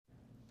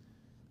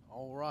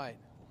All right.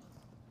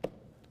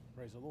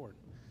 Praise the Lord.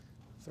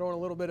 Throwing a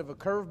little bit of a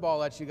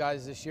curveball at you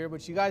guys this year,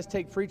 but you guys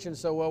take preaching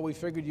so well, we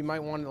figured you might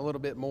want a little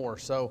bit more.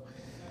 So,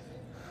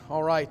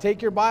 all right, take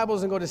your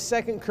Bibles and go to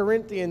 2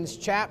 Corinthians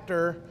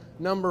chapter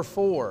number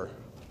 4.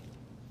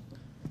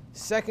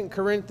 2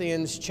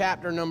 Corinthians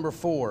chapter number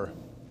 4.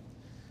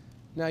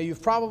 Now,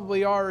 you've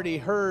probably already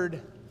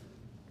heard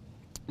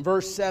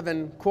verse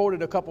 7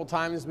 quoted a couple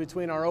times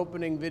between our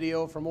opening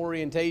video from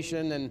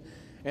orientation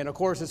and of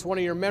course, it's one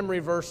of your memory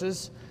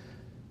verses.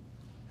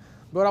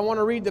 But I want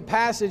to read the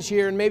passage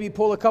here and maybe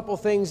pull a couple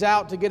things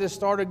out to get us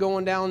started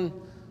going down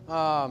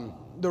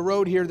the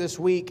road here this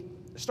week.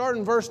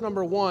 Starting verse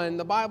number 1,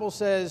 the Bible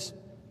says,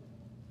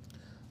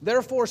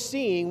 "Therefore,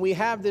 seeing we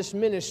have this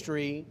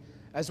ministry,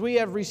 as we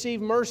have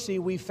received mercy,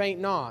 we faint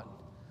not,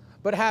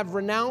 but have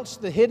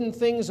renounced the hidden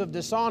things of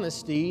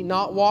dishonesty,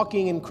 not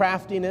walking in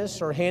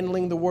craftiness or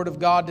handling the word of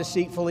God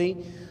deceitfully,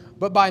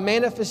 but by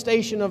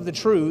manifestation of the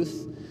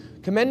truth,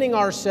 commending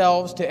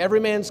ourselves to every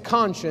man's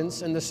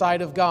conscience in the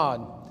sight of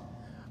God.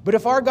 But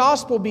if our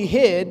gospel be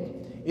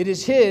hid, it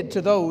is hid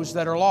to those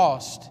that are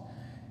lost,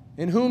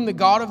 in whom the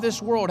God of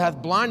this world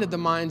hath blinded the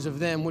minds of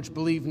them which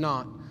believe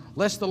not,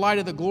 lest the light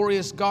of the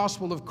glorious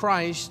gospel of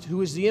Christ,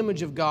 who is the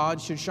image of God,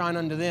 should shine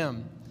unto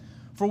them.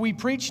 For we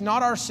preach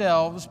not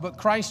ourselves, but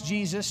Christ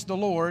Jesus the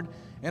Lord,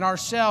 and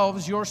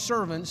ourselves your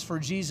servants for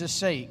Jesus'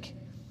 sake.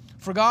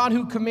 For God,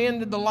 who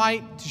commanded the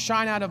light to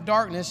shine out of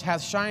darkness,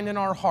 hath shined in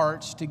our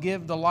hearts to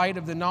give the light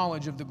of the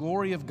knowledge of the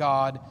glory of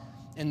God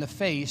in the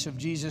face of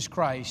Jesus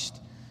Christ."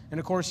 And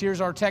of course,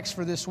 here's our text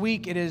for this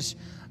week. It is,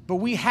 "But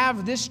we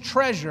have this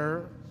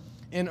treasure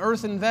in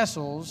earthen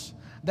vessels,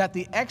 that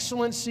the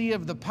excellency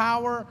of the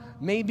power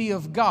may be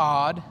of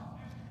God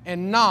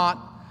and not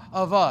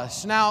of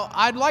us." Now,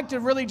 I'd like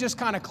to really just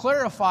kind of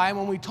clarify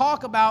when we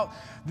talk about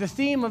the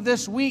theme of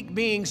this week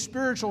being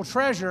spiritual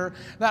treasure,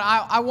 that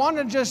I want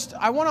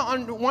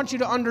you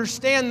to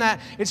understand that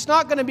it's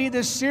not going to be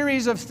this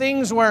series of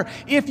things where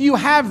if you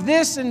have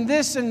this and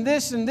this and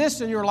this and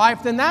this in your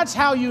life, then that's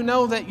how you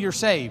know that you're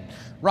saved.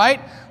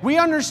 Right? We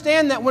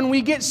understand that when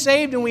we get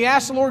saved and we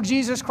ask the Lord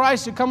Jesus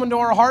Christ to come into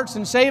our hearts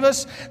and save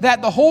us,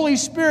 that the Holy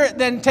Spirit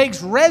then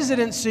takes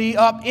residency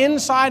up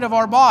inside of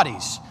our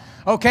bodies.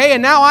 Okay,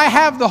 and now I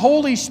have the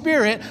Holy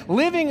Spirit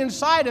living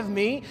inside of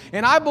me,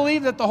 and I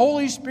believe that the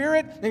Holy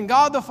Spirit and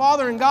God the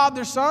Father and God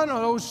the Son,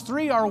 those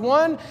three are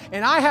one,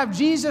 and I have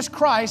Jesus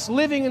Christ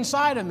living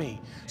inside of me.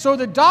 So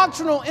the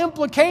doctrinal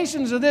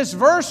implications of this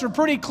verse are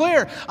pretty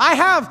clear. I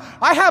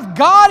have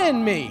God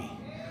in me.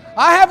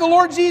 I have the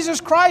Lord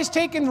Jesus Christ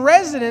taking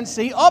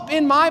residency up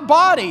in my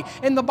body,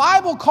 and the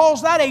Bible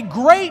calls that a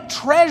great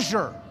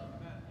treasure.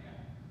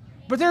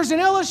 But there's an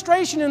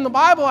illustration in the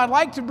Bible I'd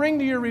like to bring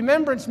to your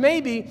remembrance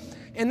maybe,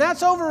 and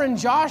that's over in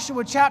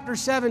Joshua chapter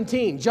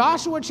 17.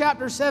 Joshua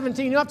chapter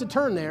 17, you don't have to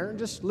turn there,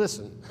 just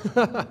listen,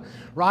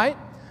 right?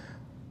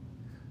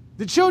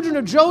 The children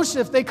of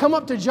Joseph, they come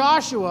up to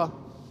Joshua,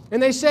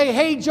 and they say,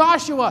 "Hey,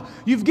 Joshua,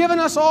 you've given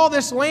us all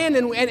this land,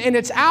 and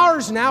it's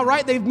ours now,"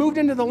 right? They've moved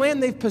into the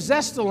land, they've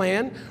possessed the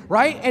land,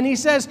 right? And he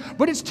says,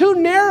 "But it's too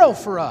narrow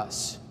for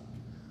us.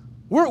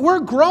 We're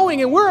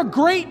growing, and we're a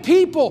great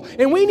people,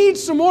 and we need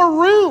some more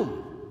room."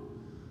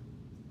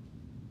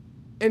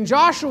 And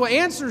Joshua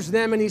answers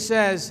them, and he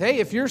says, "Hey,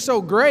 if you're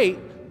so great,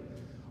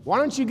 why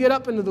don't you get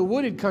up into the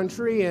wooded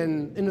country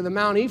and into the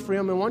Mount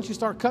Ephraim, and why don't you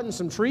start cutting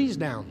some trees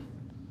down?"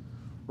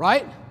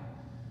 Right?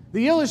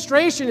 The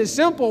illustration is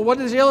simple. What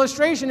the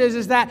illustration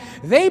is that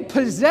they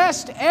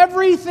possessed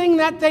everything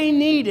that they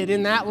needed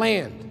in that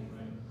land,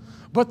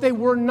 but they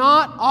were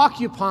not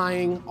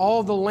occupying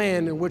all the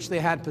land in which they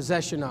had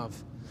possession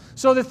of.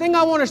 So the thing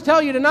I want to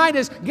tell you tonight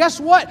is, guess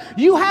what?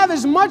 You have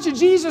as much of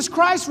Jesus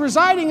Christ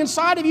residing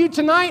inside of you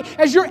tonight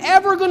as you're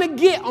ever going to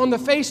get on the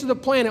face of the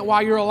planet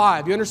while you're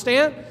alive. You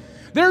understand?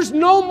 There's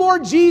no more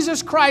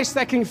Jesus Christ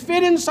that can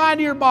fit inside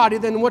of your body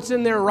than what's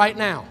in there right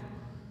now.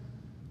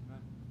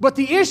 But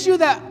the issue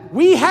that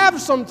we have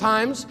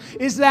sometimes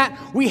is that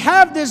we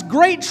have this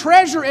great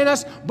treasure in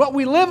us, but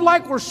we live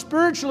like we're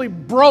spiritually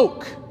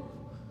broke.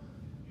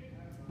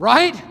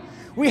 Right?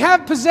 We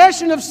have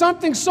possession of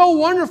something so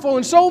wonderful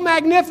and so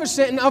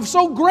magnificent and of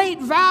so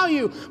great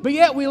value, but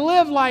yet we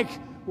live like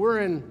we're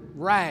in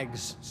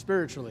rags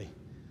spiritually.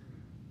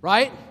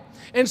 Right?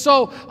 And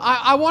so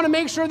I want to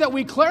make sure that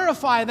we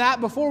clarify that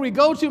before we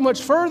go too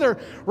much further,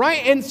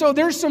 right? And so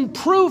there's some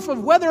proof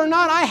of whether or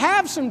not I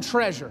have some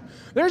treasure.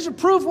 There's a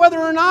proof whether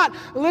or not,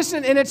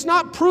 listen, and it's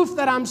not proof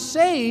that I'm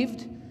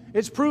saved.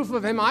 It's proof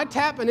of, am I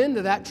tapping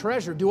into that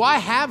treasure? Do I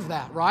have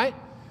that, right?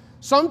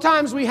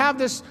 Sometimes we have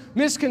this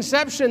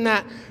misconception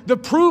that the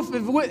proof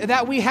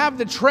that we have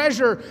the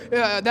treasure,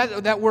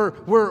 that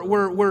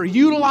we're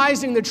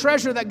utilizing the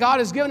treasure that God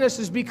has given us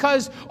is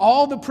because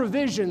all the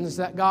provisions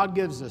that God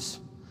gives us.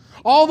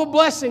 All the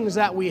blessings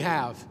that we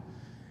have.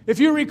 If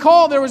you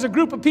recall, there was a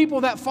group of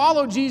people that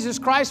followed Jesus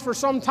Christ for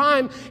some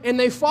time, and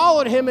they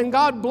followed Him, and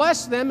God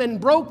blessed them and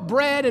broke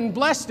bread and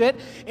blessed it,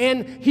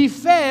 and He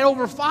fed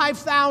over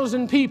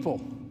 5,000 people.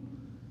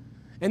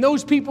 And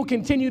those people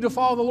continued to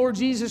follow the Lord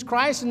Jesus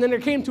Christ, and then there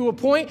came to a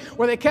point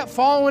where they kept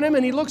following him,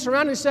 and he looks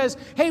around and says,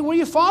 hey, what are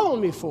you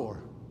following me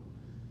for?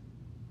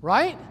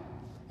 Right?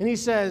 And he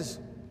says,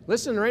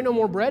 listen, there ain't no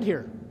more bread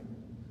here.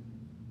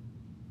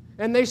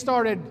 And they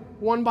started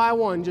one by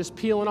one just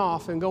peeling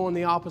off and going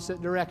the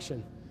opposite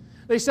direction.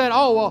 They said,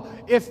 oh,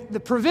 well, if the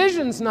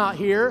provision's not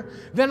here,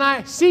 then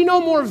I see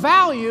no more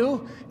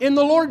value in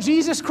the Lord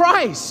Jesus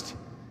Christ.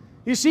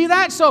 You see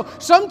that? So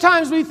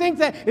sometimes we think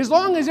that as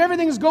long as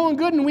everything's going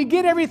good and we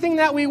get everything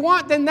that we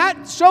want, then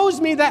that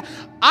shows me that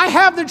I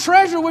have the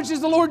treasure, which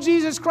is the Lord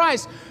Jesus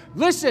Christ.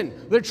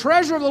 Listen, the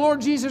treasure of the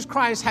Lord Jesus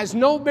Christ has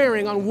no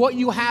bearing on what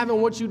you have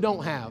and what you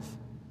don't have.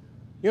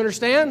 You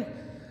understand?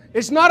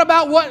 It's not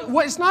about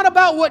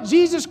what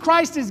Jesus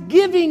Christ is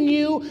giving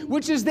you,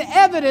 which is the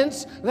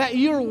evidence that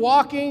you're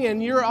walking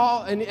and you're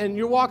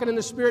walking in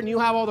the Spirit and you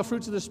have all the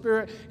fruits of the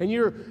Spirit and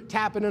you're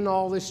tapping into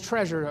all this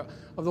treasure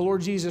of the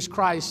Lord Jesus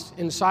Christ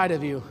inside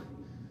of you.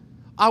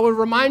 I would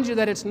remind you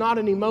that it's not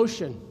an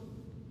emotion.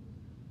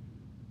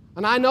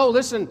 And I know,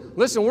 listen,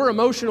 we're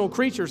emotional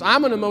creatures.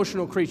 I'm an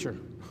emotional creature.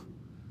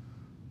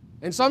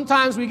 And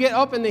sometimes we get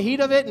up in the heat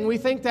of it and we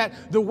think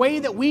that the way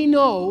that we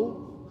know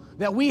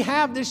that we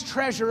have this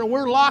treasure and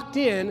we're locked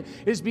in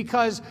is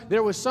because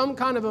there was some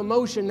kind of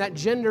emotion that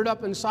gendered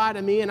up inside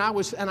of me and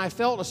I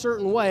felt a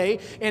certain way.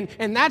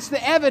 And that's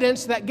the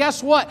evidence that,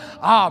 guess what?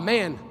 Ah,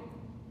 man,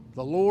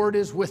 the Lord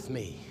is with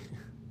me.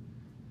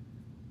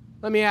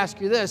 Let me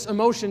ask you this.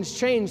 Emotions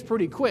change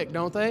pretty quick,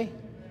 don't they?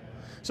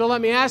 So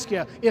let me ask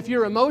you, if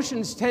your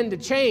emotions tend to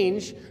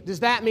change, does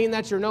that mean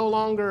that you're no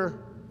longer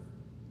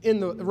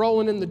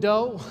rolling in the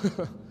dough?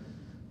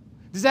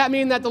 Does that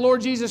mean that the Lord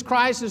Jesus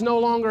Christ is no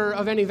longer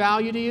of any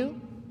value to you?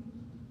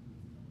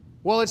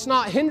 Well, it's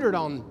not hindered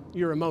on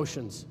your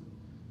emotions.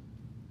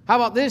 How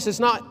about this? It's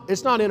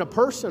not in a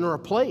person or a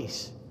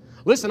place.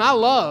 Listen, I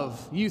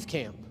love youth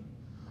camp.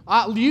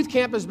 Youth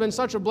camp has been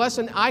such a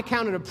blessing. I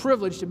count it a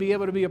privilege to be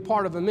able to be a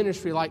part of a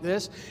ministry like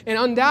this. And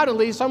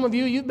undoubtedly, some of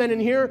you, you've been in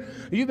here,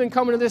 you've been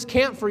coming to this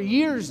camp for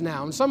years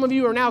now. And some of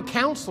you are now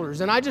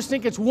counselors. And I just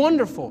think it's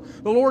wonderful.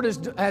 The Lord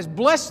has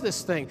blessed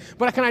this thing.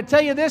 But can I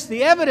tell you this?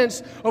 The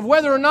evidence of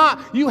whether or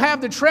not you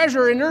have the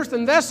treasure in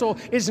earthen vessel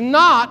is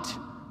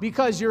not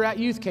because you're at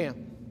youth camp.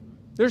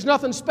 There's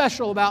nothing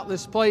special about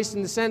this place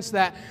in the sense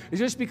that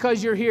just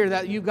because you're here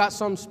that you've got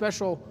some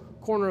special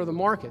corner of the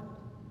market.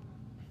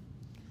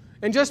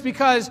 And just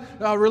because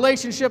a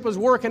relationship is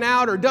working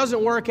out or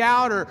doesn't work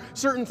out or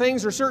certain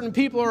things or certain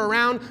people are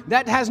around,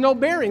 that has no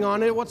bearing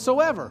on it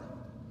whatsoever.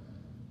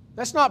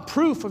 That's not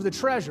proof of the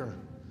treasure.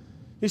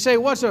 You say,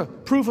 what's a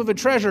proof of a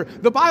treasure?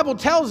 The Bible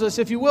tells us,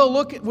 if you will,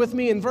 look with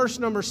me in verse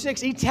number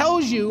 6. He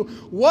tells you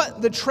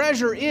what the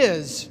treasure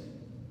is.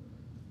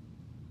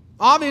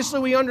 Obviously,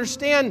 we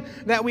understand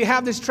that we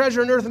have this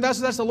treasure in earthen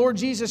vessels. That's the Lord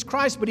Jesus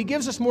Christ. But he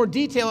gives us more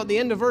detail at the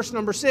end of verse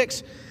number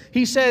 6.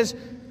 He says,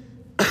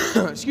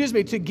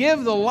 to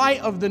give the light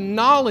of the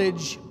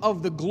knowledge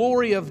of the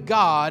glory of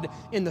God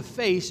in the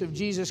face of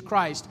Jesus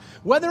Christ.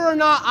 Whether or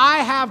not I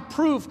have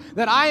proof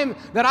that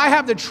I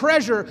have the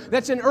treasure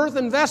that's in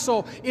earthen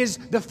vessel is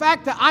the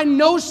fact that I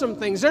know some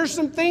things. There's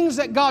some things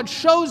that God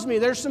shows me.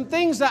 There's some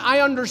things that I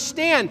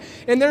understand.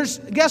 And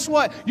guess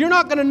what? You're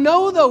not going to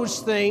know those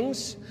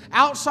things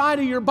outside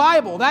of your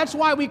Bible. That's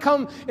why we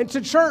come into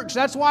church.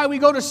 That's why we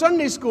go to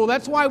Sunday school.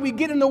 That's why we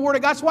get in the Word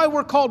of God. That's why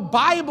we're called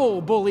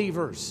Bible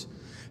believers.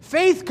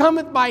 Faith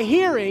cometh by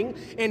hearing,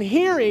 and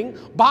hearing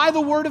by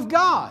the Word of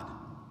God.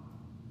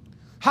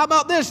 How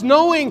about this?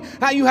 Knowing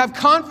that you have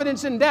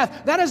confidence in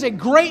death. That is a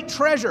great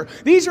treasure.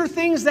 These are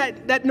things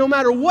that no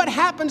matter what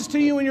happens to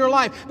you in your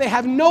life, they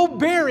have no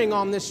bearing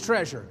on this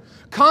treasure.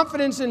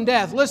 Confidence in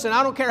death. Listen,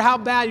 I don't care how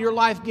bad your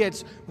life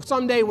gets.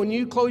 Someday when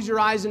you close your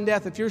eyes in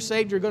death, if you're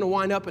saved, you're going to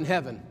wind up in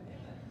heaven.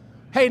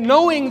 Hey,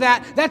 knowing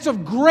that's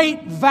of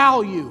great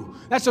value.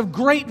 That's of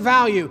great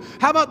value.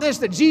 How about this?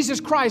 That Jesus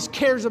Christ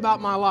cares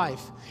about my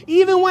life.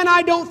 Even when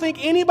I don't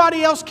think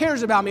anybody else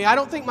cares about me. I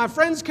don't think my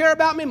friends care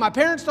about me. My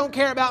parents don't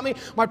care about me.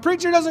 My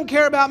preacher doesn't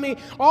care about me.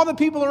 All the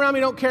people around me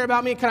don't care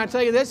about me. Can I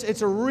tell you this?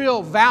 It's a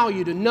real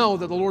value to know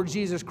that the Lord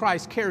Jesus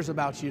Christ cares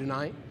about you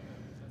tonight.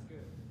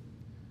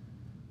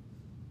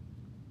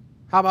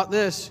 How about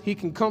this? He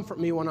can comfort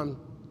me when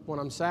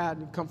I'm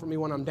sad, comfort me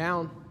when I'm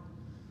down.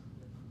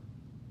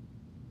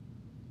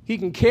 He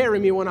can carry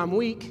me when I'm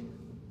weak.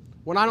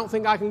 When I don't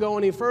think I can go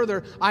any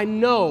further, I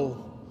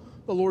know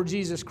the Lord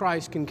Jesus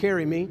Christ can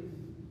carry me.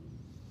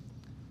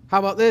 How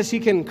about this? He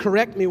can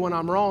correct me when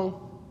I'm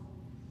wrong.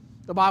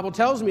 The Bible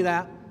tells me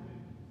that.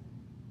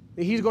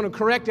 He's going to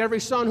correct every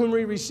son whom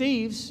he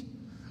receives.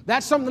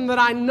 That's something that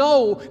I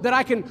know that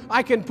I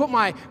can put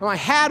my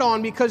hat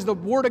on because the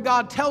Word of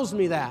God tells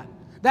me that.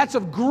 That's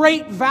of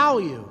great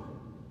value.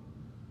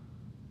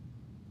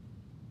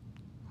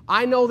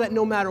 I know that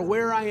no matter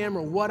where I am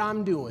or what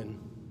I'm doing,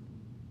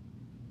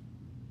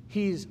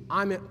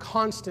 I'm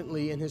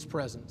constantly in His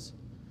presence.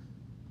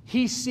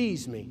 He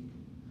sees me.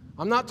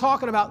 I'm not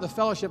talking about the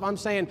fellowship. I'm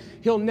saying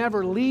He'll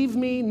never leave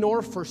me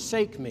nor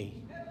forsake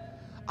me.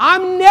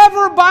 I'm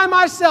never by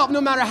myself, no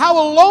matter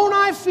how alone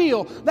I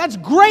feel. That's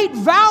great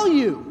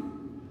value.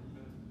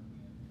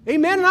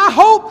 Amen. And I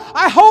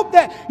hope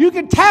that you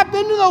can tap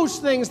into those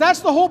things. That's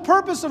the whole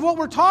purpose of what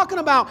we're talking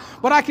about.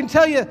 But I can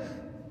tell you,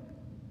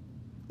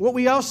 what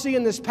we all see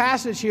in this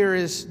passage here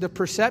is the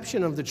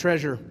perception of the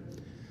treasure.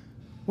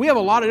 We have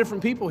a lot of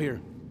different people here.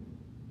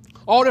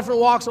 All different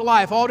walks of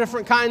life, all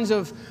different kinds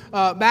of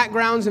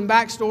backgrounds and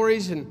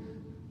backstories. And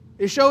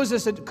it shows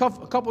us a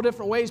couple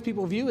different ways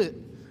people view it.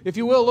 If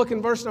you will, look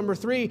in verse number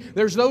 3.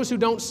 There's those who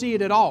don't see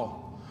it at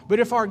all. But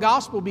if our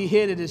gospel be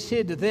hid, it is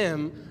hid to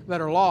them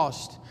that are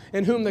lost,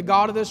 in whom the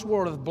God of this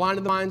world hath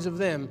blinded the minds of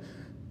them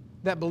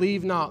that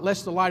believe not,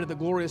 lest the light of the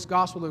glorious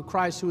gospel of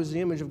Christ, who is the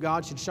image of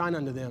God, should shine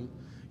unto them.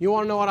 You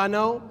want to know what I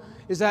know?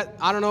 Is that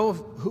I don't know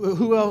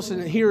who else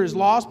in here is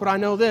lost, but I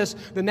know this.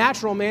 The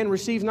natural man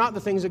receives not the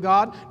things of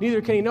God,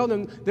 neither can he know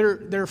them.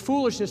 They're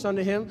foolishness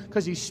unto him,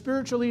 because he's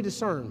spiritually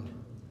discerned.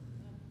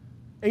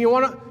 And you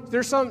want to,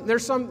 there's some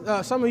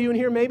of you in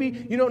here,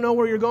 maybe you don't know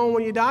where you're going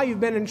when you die.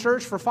 You've been in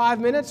church for 5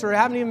 minutes or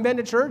haven't even been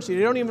to church.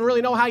 You don't even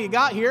really know how you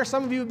got here.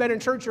 Some of you have been in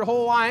church your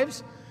whole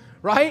lives,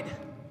 right?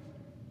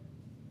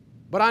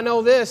 But I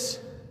know this.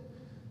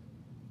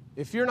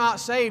 If you're not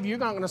saved, you're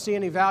not going to see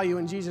any value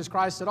in Jesus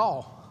Christ at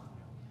all.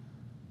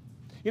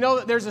 You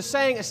know, there's a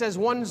saying that says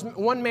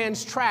one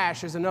man's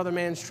trash is another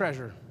man's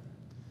treasure.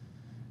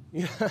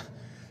 You know,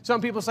 some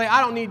people say,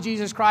 I don't need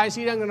Jesus Christ.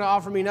 He ain't going to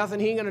offer me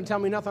nothing. He ain't going to tell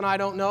me nothing I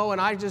don't know, and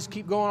I just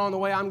keep going on the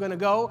way I'm going to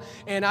go,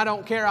 and I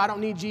don't care. I don't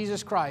need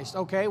Jesus Christ.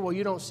 Okay, well,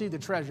 you don't see the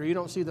treasure. You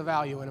don't see the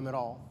value in him at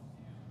all.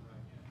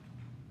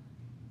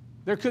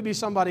 There could be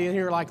somebody in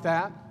here like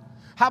that.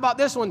 How about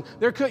this one?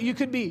 You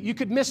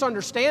could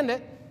misunderstand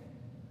it.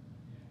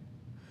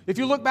 If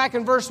you look back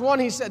in verse 1,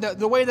 he said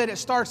the way that it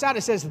starts out,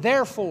 it says,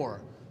 therefore.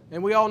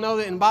 And we all know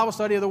that in Bible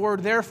study of the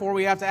word therefore,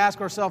 we have to ask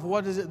ourselves,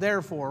 what is it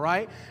there for,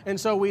 right? And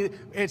so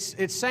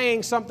it's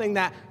saying something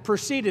that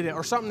preceded it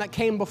or something that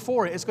came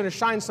before it. It's going to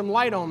shine some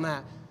light on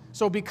that.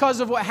 So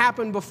because of what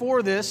happened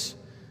before this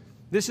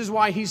is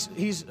why he's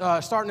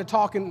starting to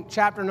talk in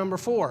chapter number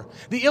 4.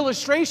 The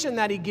illustration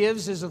that he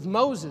gives is of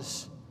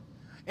Moses.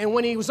 And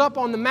when he was up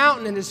on the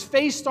mountain and his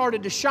face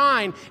started to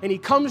shine and he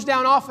comes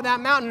down off of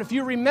that mountain, if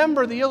you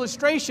remember the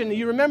illustration,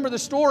 you remember the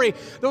story,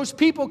 those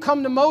people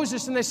come to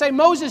Moses and they say,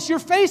 Moses, your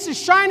face is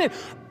shining.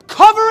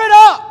 Cover it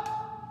up.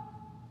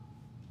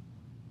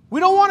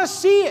 We don't want to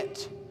see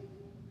it.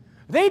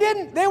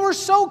 They were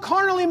so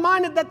carnally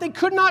minded that they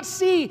could not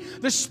see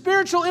the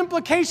spiritual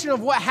implication of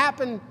what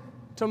happened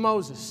to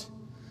Moses.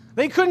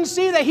 They couldn't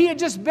see that he had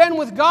just been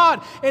with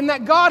God and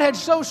that God had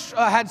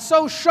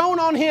so shone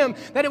on him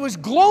that it was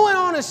glowing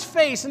on his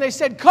face. And they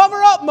said,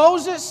 cover up,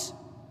 Moses.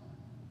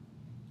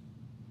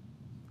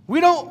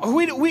 We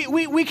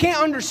can't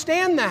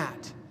understand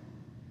that.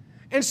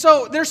 And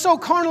so they're so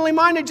carnally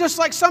minded, just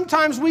like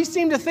sometimes we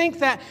seem to think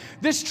that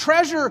this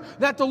treasure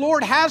that the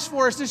Lord has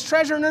for us, this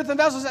treasure in earthen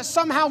vessels, that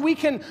somehow we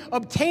can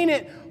obtain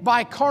it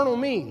by carnal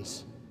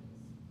means.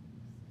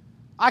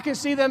 I can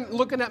see them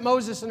looking at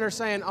Moses and they're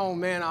saying, oh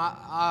man,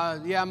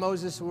 yeah,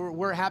 Moses,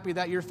 we're happy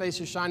that your face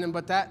is shining,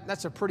 but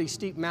that's a pretty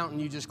steep mountain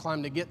you just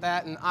climbed to get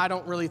that, and I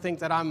don't really think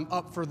that I'm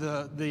up for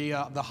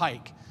the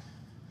hike.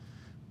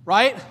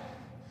 Right?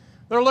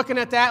 They're looking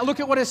at that. Look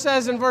at what it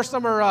says in verse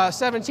number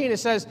 17. It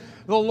says,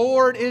 the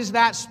Lord is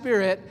that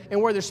Spirit,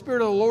 and where the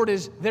Spirit of the Lord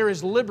is, there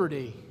is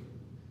liberty.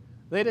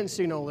 They didn't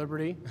see no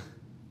liberty.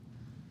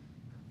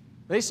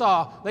 They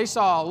saw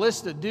a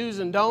list of do's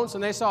and don'ts,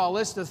 and they saw a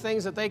list of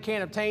things that they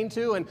can't obtain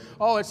to, and,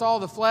 oh, it's all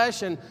the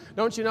flesh, and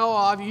don't you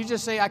know, you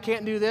just say, I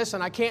can't do this,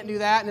 and I can't do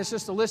that, and it's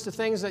just a list of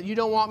things that you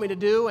don't want me to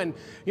do, and,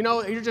 you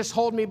know, you're just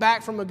holding me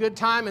back from a good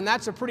time, and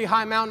that's a pretty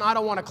high mountain. I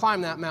don't want to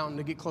climb that mountain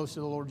to get close to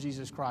the Lord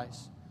Jesus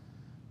Christ.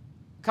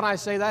 Can I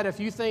say that? If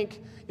you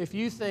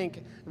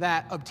think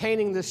that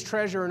obtaining this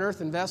treasure in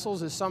earthen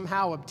vessels is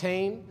somehow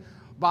obtained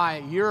by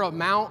your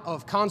amount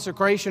of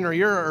consecration or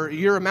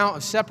your amount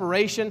of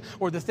separation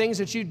or the things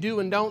that you do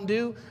and don't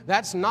do,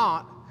 that's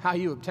not how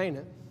you obtain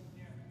it.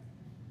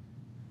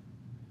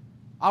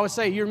 I would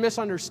say you're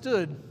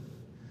misunderstood.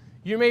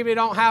 You maybe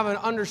don't have an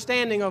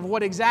understanding of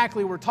what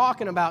exactly we're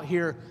talking about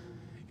here.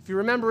 If you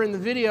remember in the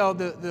video,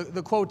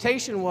 the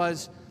quotation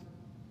was,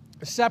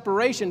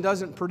 separation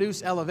doesn't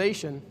produce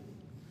elevation.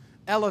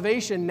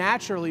 Elevation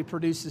naturally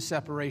produces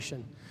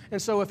separation.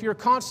 And so if you're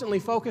constantly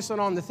focusing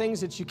on the things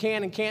that you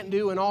can and can't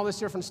do and all this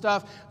different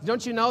stuff,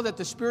 don't you know that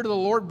the Spirit of the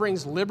Lord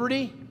brings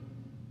liberty?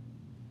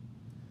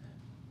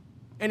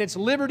 And it's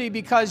liberty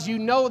because you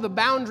know the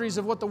boundaries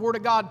of what the Word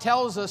of God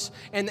tells us,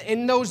 and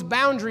in those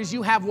boundaries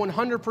you have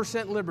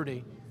 100%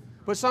 liberty.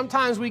 But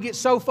sometimes we get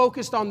so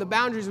focused on the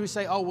boundaries, we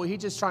say, oh, well,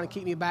 he's just trying to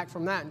keep me back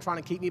from that and trying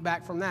to keep me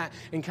back from that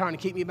and trying to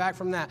keep me back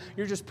from that.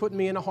 You're just putting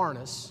me in a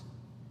harness.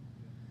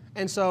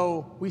 And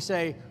so we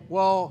say,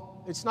 well,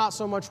 it's not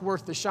so much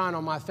worth the shine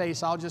on my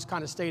face. I'll just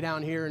kind of stay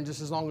down here, and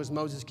just as long as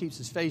Moses keeps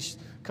his face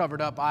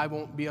covered up, I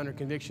won't be under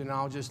conviction, and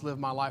I'll just live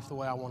my life the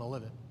way I want to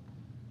live it.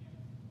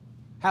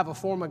 Have a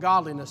form of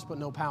godliness, but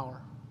no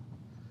power.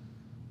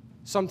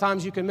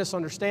 Sometimes you can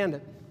misunderstand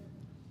it.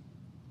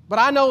 But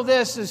I know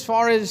this as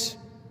far as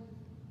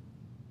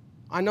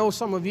I know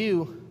some of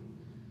you,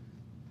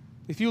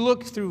 if you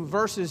look through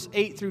verses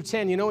 8 through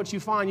 10, you know what you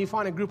find? You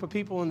find a group of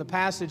people in the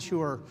passage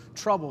who are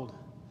troubled,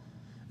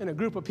 and a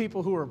group of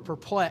people who are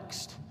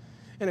perplexed,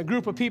 and a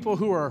group of people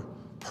who are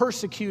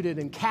persecuted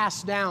and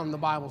cast down, the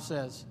Bible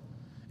says.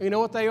 And you know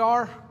what they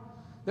are?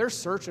 They're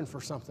searching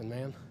for something,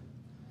 man.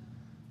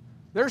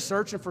 They're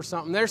searching for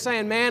something. They're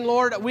saying, man,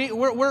 Lord,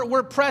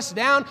 we're pressed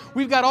down.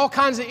 We've got all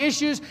kinds of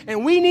issues,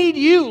 and we need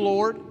you,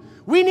 Lord.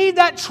 We need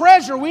that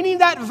treasure. We need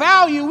that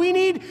value. We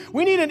need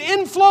an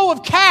inflow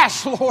of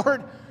cash,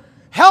 Lord.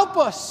 Help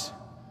us.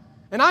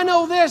 And I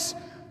know this,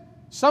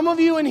 some of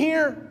you in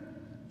here,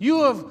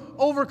 you have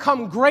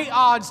overcome great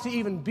odds to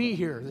even be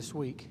here this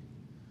week.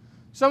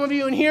 Some of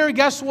you in here,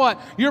 guess what?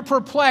 You're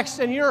perplexed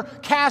and you're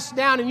cast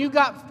down, and you've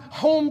got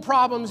home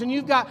problems, and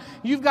you've got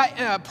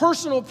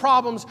personal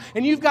problems,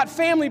 and you've got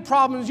family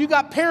problems, you've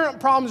got parent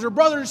problems, or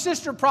brother and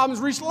sister problems,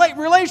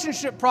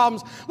 relationship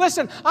problems.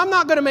 Listen, I'm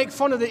not going to make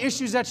fun of the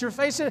issues that you're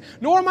facing,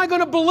 nor am I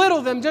going to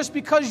belittle them just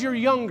because you're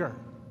younger.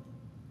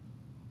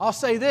 I'll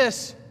say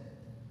this,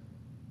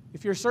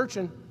 if you're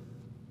searching,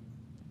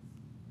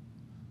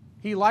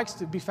 He likes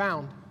to be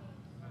found.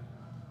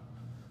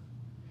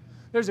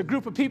 There's a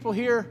group of people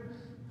here,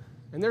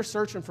 and they're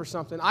searching for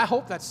something. I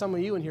hope that's some of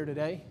you in here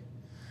today.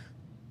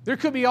 There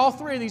could be all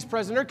three of these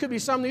present. There could be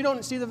some that you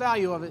don't see the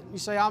value of it. You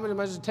say, I'm going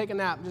to just take a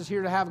nap. I'm just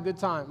here to have a good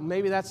time.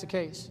 Maybe that's the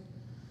case.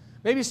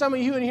 Maybe some of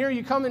you in here,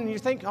 you come in and you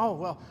think, oh,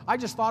 well, I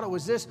just thought it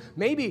was this.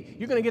 Maybe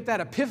you're going to get that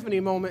epiphany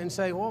moment and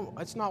say, well,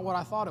 it's not what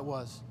I thought it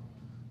was.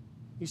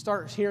 You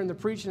start hearing the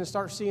preaching and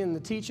start seeing the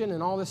teaching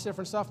and all this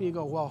different stuff, and you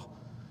go, well,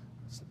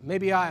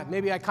 maybe I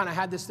kind of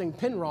had this thing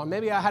pinned wrong.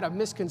 Maybe I had a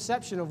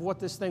misconception of what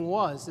this thing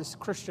was, this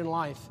Christian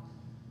life.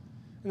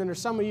 And then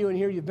there's some of you in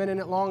here, you've been in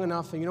it long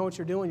enough, and you know what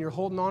you're doing? You're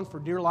holding on for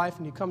dear life,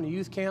 and you come to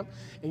youth camp,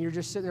 and you're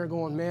just sitting there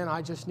going, man,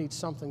 I just need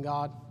something,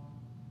 God.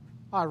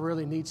 I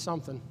really need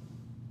something.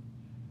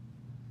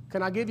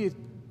 Can I give you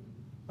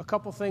a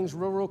couple things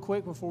real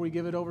quick before we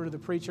give it over to the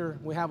preacher?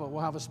 We'll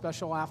have a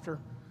special after.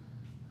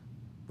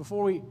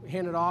 Before we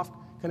hand it off,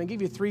 can I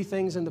give you 3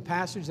 things in the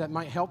passage that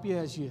might help you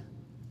as you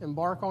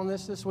embark on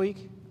this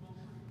week?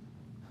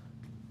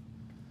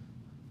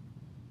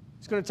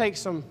 It's going to take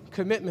some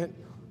commitment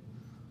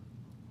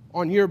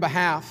on your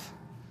behalf,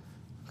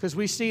 because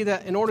we see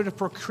that in order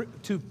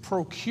to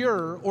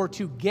procure or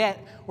to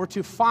get or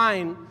to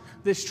find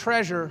this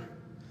treasure,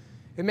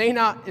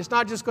 it's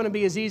not just going to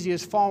be as easy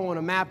as following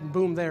a map and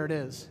boom, there it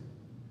is.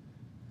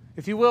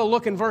 If you will,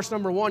 look in verse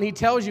number 1. He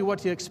tells you what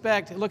to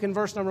expect. Look in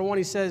verse number 1.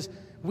 He says,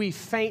 we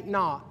faint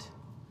not.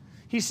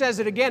 He says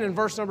it again in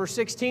verse number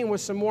 16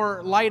 with some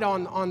more light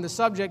on the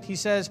subject. He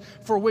says,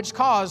 for which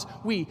cause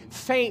we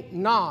faint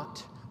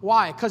not.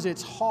 Why? Because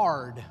it's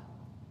hard.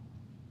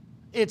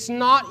 It's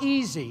not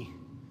easy.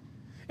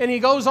 And he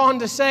goes on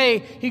to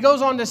say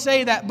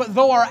that, but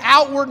though our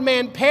outward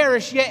man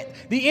perish, yet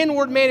the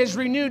inward man is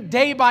renewed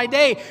day by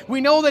day.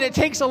 We know that it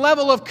takes a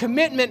level of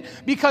commitment,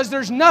 because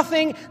there's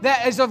nothing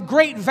that is of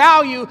great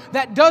value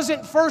that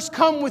doesn't first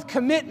come with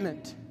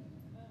commitment.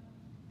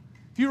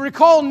 If you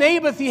recall,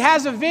 Naboth, he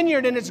has a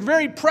vineyard, and it's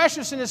very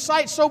precious in his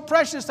sight, so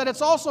precious that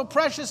it's also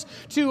precious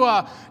to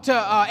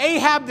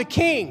Ahab the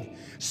king.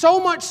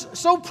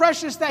 So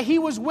precious that he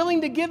was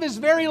willing to give his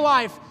very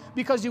life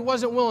because he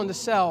wasn't willing to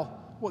sell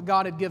what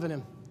God had given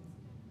him.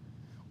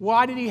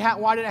 Why did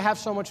it have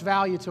so much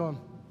value to him?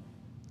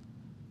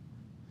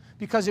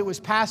 Because it was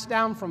passed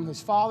down from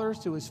his fathers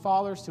to his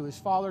fathers to his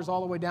fathers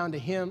all the way down to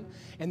him.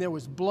 And there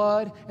was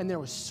blood, and there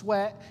was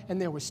sweat, and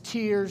there was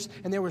tears,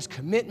 and there was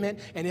commitment.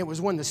 And it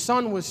was when the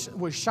sun was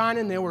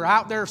shining, they were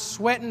out there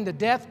sweating to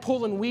death,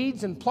 pulling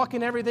weeds and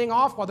plucking everything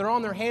off while they're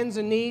on their hands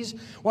and knees,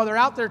 while they're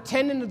out there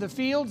tending to the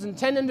fields and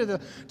tending to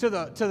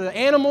the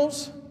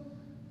animals.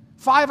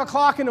 5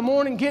 o'clock in the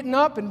morning, getting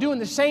up and doing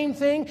the same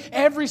thing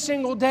every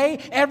single day,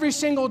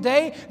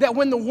 that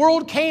when the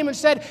world came and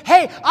said,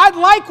 hey, I'd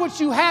like what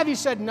you have, he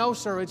said, no,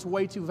 sir, it's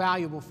way too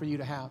valuable for you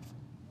to have.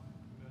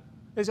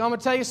 I'm going to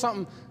tell you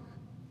something.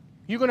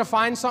 You're going to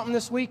find something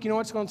this week. You know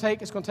what it's going to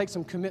take? It's going to take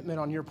some commitment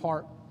on your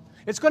part.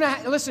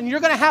 Listen,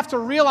 you're going to have to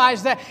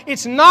realize that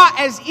it's not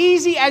as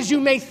easy as you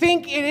may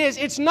think it is.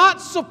 It's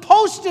not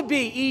supposed to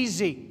be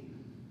easy.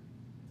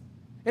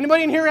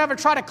 Anybody in here ever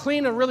try to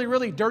clean a really,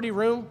 really dirty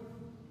room?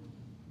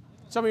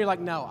 Some of you are like,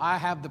 no, I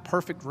have the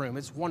perfect room.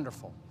 It's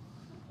wonderful.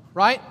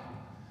 Right?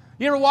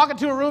 You ever walk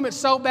into a room, it's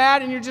so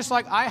bad, and you're just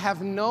like, I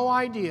have no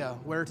idea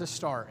where to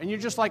start. And you're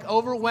just like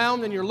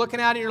overwhelmed, and you're looking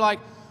at it, and you're like,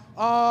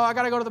 oh, I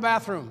got to go to the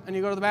bathroom. And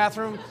you go to the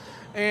bathroom,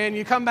 and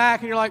you come back,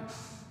 and you're like,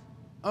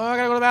 oh, I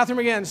got to go to the bathroom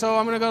again. So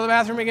I'm going to go to the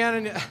bathroom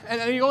again.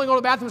 And you only go to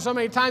the bathroom so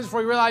many times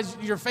before you realize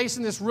you're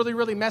facing this really,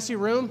 really messy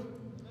room.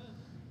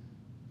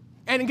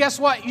 And guess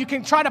what? You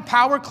can try to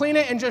power clean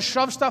it and just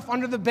shove stuff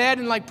under the bed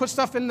and like put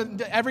stuff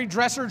in every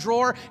dresser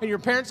drawer. And your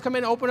parents come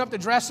in, open up the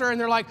dresser, and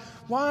they're like,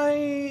 why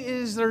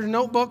is there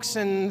notebooks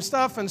and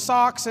stuff and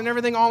socks and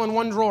everything all in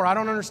one drawer? I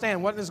don't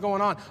understand. What is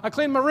going on? I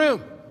cleaned my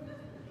room.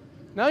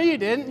 No, you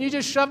didn't. You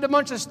just shoved a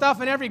bunch of stuff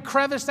in every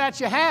crevice that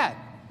you had.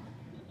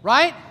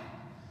 Right?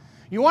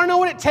 You want to know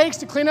what it takes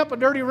to clean up a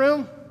dirty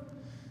room?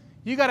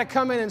 You got to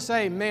come in and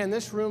say, man,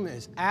 this room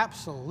is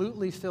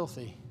absolutely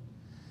filthy.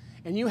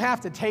 And you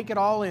have to take it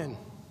all in.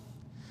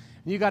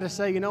 You got to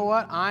say, you know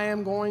what? I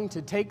am going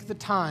to take the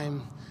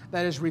time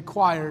that is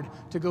required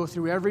to go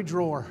through every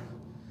drawer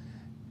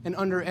and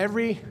under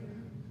every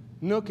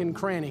nook and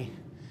cranny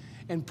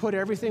and put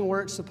everything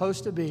where it's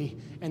supposed to be.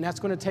 And that's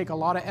going to take a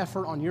lot of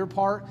effort on your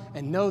part.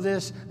 And know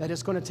this, that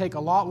it's going to take a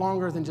lot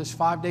longer than just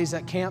 5 days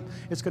at camp.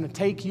 It's going to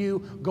take you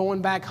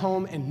going back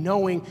home and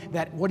knowing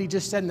that what he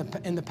just said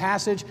in the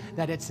passage,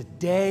 that it's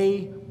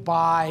day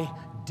by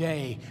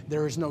day.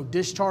 There is no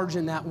discharge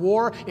in that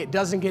war. It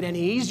doesn't get any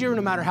easier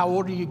no matter how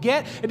older you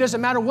get. It doesn't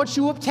matter what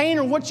you obtain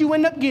or what you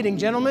end up getting,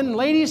 gentlemen and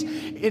ladies.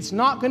 It's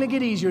not going to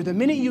get easier. The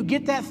minute you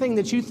get that thing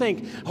that you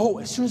think, oh,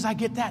 as soon as I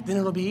get that, then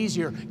it'll be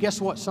easier. Guess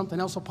what? Something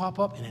else will pop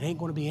up and it ain't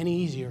going to be any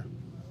easier.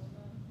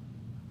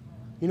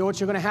 You know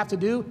what you're going to have to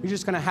do? You're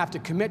just going to have to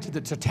commit to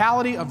the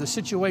totality of the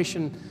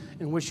situation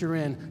in which you're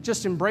in.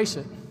 Just embrace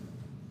it.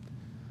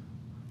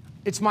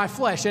 It's my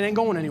flesh. It ain't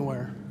going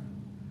anywhere.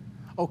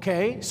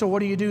 Okay, so what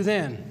do you do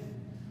then?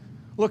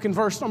 Look in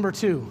verse number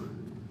 2.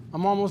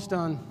 I'm almost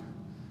done.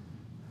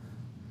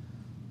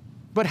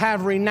 But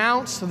have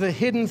renounced the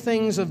hidden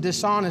things of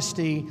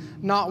dishonesty,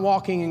 not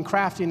walking in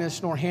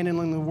craftiness, nor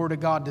handling the word of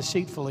God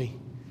deceitfully.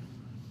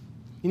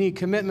 You need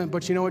commitment,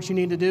 but you know what you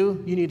need to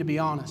do? You need to be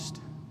honest.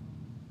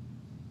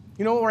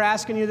 You know what we're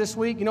asking you this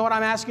week? You know what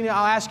I'm asking you?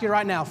 I'll ask you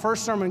right now.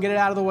 First sermon, get it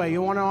out of the way.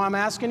 You want to know what I'm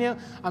asking you?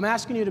 I'm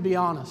asking you to be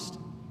honest.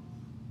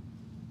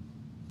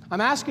 I'm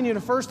asking you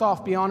to first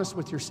off be honest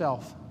with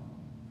yourself.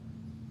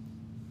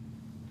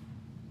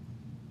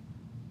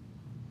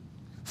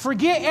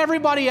 Forget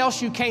everybody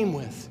else you came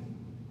with.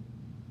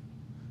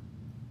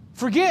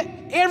 Forget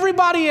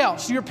everybody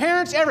else. Your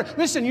parents,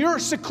 listen, you're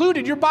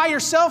secluded. You're by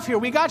yourself here.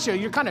 We got you.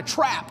 You're kind of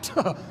trapped.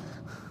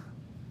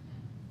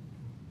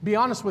 Be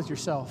honest with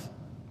yourself.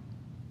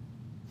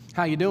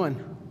 How you doing?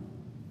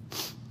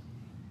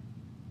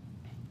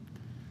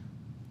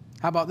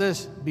 How about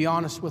this? Be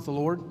honest with the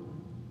Lord.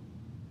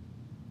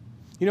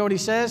 You know what he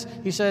says?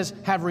 He says,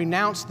 have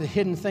renounced the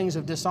hidden things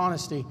of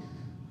dishonesty.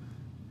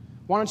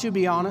 Why don't you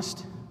be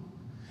honest?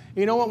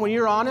 You know what? When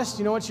you're honest,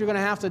 you know what you're going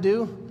to have to do?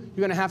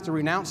 You're going to have to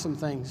renounce some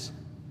things.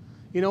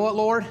 You know what,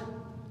 Lord?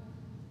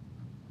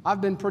 I've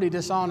been pretty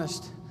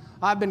dishonest.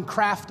 I've been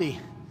crafty.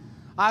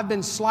 I've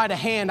been sleight of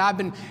hand.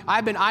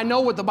 I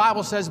know what the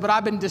Bible says, but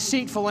I've been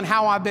deceitful in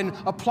how I've been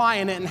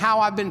applying it and how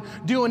I've been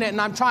doing it.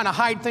 And I'm trying to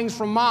hide things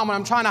from mom, and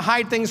I'm trying to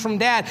hide things from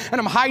dad, and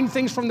I'm hiding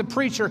things from the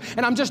preacher,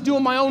 and I'm just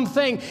doing my own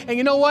thing. And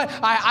you know what?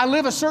 I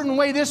live a certain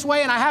way this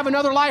way, and I have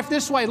another life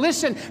this way.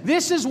 Listen,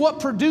 this is what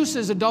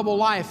produces a double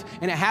life,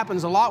 and it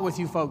happens a lot with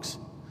you folks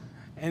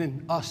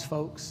and us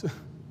folks.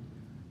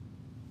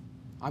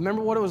 I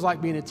remember what it was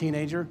like being a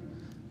teenager,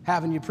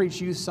 having you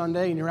preach Youth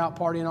Sunday, and you're out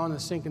partying on the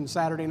sinking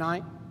Saturday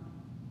night.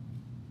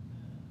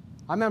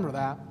 I remember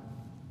that.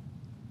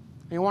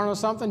 And you want to know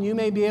something? You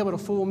may be able to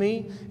fool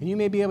me, and you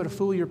may be able to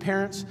fool your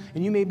parents,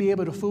 and you may be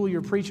able to fool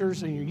your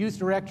preachers and your youth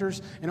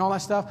directors and all that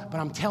stuff, but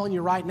I'm telling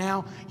you right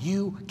now,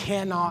 you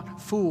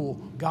cannot fool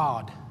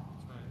God.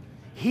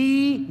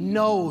 He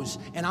knows.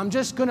 And I'm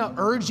just going to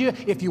urge you,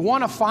 if you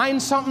want to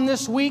find something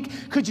this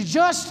week, could you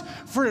just,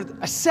 for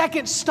a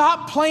second,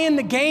 stop playing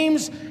the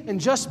games and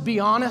just be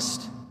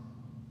honest?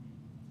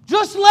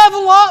 Just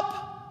level up.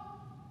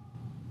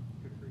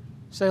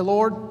 Say,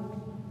 Lord,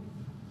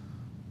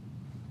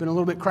 been a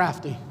little bit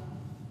crafty.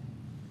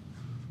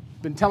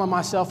 Been telling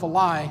myself a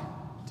lie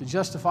to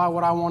justify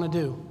what I want to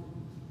do.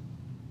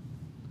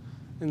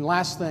 And the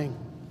last thing,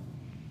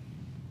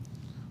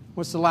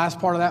 what's the last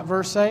part of that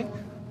verse say?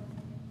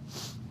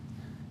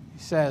 He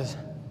says,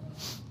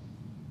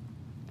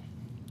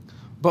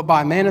 but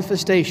by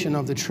manifestation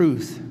of the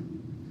truth,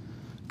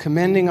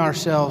 commending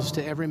ourselves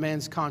to every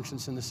man's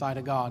conscience in the sight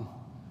of God.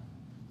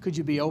 Could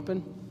you be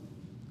open?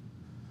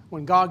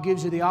 When God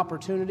gives you the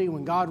opportunity,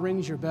 when God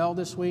rings your bell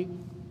this week,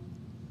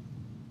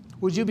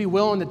 would you be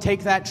willing to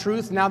take that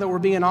truth, now that we're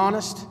being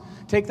honest,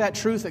 take that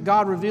truth that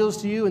God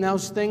reveals to you and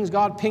those things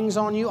God pings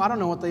on you? I don't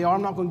know what they are.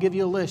 I'm not going to give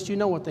you a list. You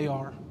know what they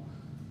are.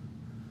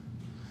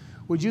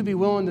 Would you be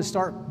willing to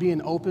start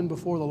being open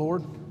before the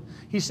Lord?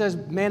 He says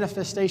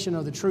manifestation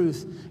of the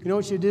truth. You know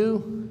what you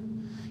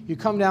do? You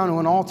come down to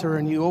an altar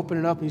and you open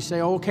it up and you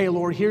say, okay,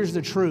 Lord, here's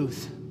the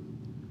truth.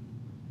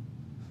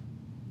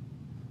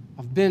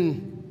 I've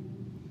been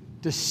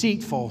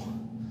deceitful,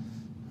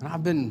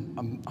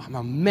 and I'm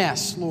a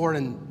mess, Lord,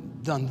 and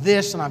done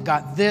this, and I've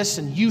got this,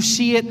 and you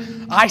see it,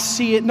 I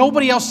see it,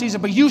 nobody else sees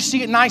it, but you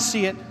see it and I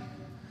see it.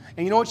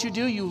 And you know what you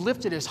do? You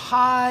lift it as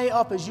high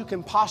up as you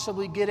can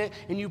possibly get it,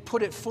 and you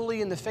put it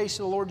fully in the face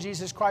of the Lord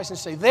Jesus Christ and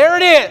say, there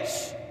it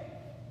is.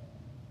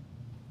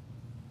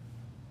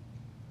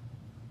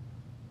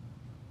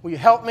 Will you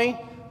help me?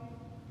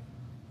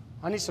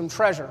 I need some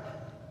treasure.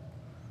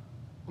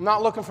 I'm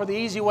not looking for the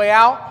easy way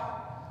out.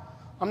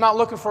 I'm not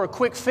looking for a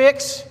quick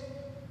fix.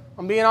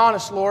 I'm being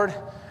honest, Lord,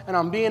 and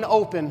I'm being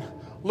open.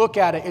 Look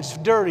at it. It's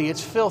dirty.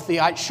 It's filthy.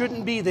 It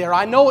shouldn't be there.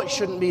 I know it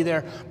shouldn't be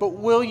there, but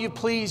will you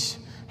please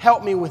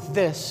help me with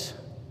this?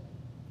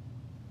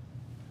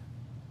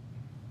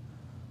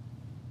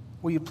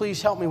 Will you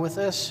please help me with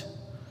this?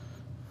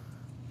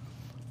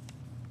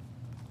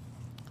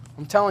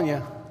 I'm telling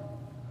you,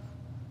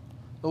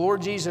 the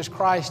Lord Jesus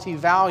Christ, He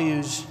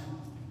values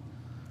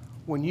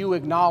when you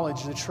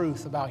acknowledge the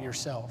truth about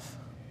yourself.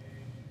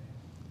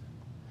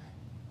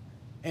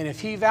 And if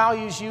He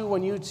values you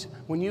when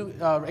you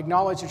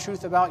acknowledge the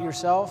truth about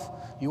yourself,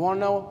 you want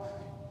to know,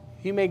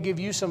 He may give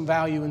you some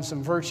value and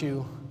some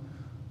virtue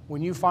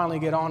when you finally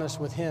get honest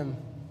with Him.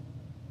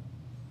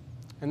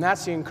 And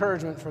that's the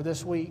encouragement for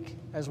this week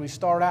as we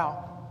start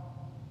out.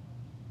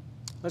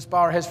 Let's bow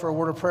our heads for a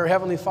word of prayer.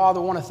 Heavenly Father,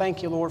 I want to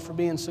thank you, Lord, for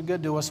being so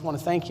good to us. I want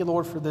to thank you,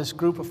 Lord, for this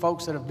group of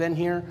folks that have been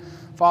here.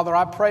 Father,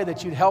 I pray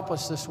that you'd help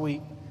us this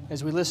week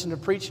as we listen to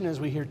preaching, as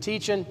we hear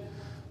teaching.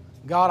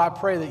 God, I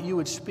pray that you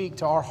would speak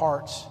to our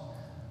hearts.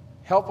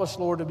 Help us,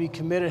 Lord, to be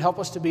committed. Help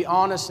us to be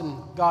honest.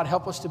 And God,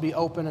 help us to be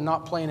open and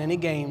not playing any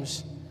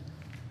games.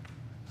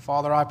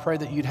 Father, I pray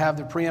that you'd have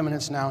the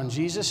preeminence now. In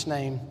Jesus'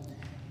 name,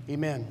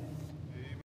 amen.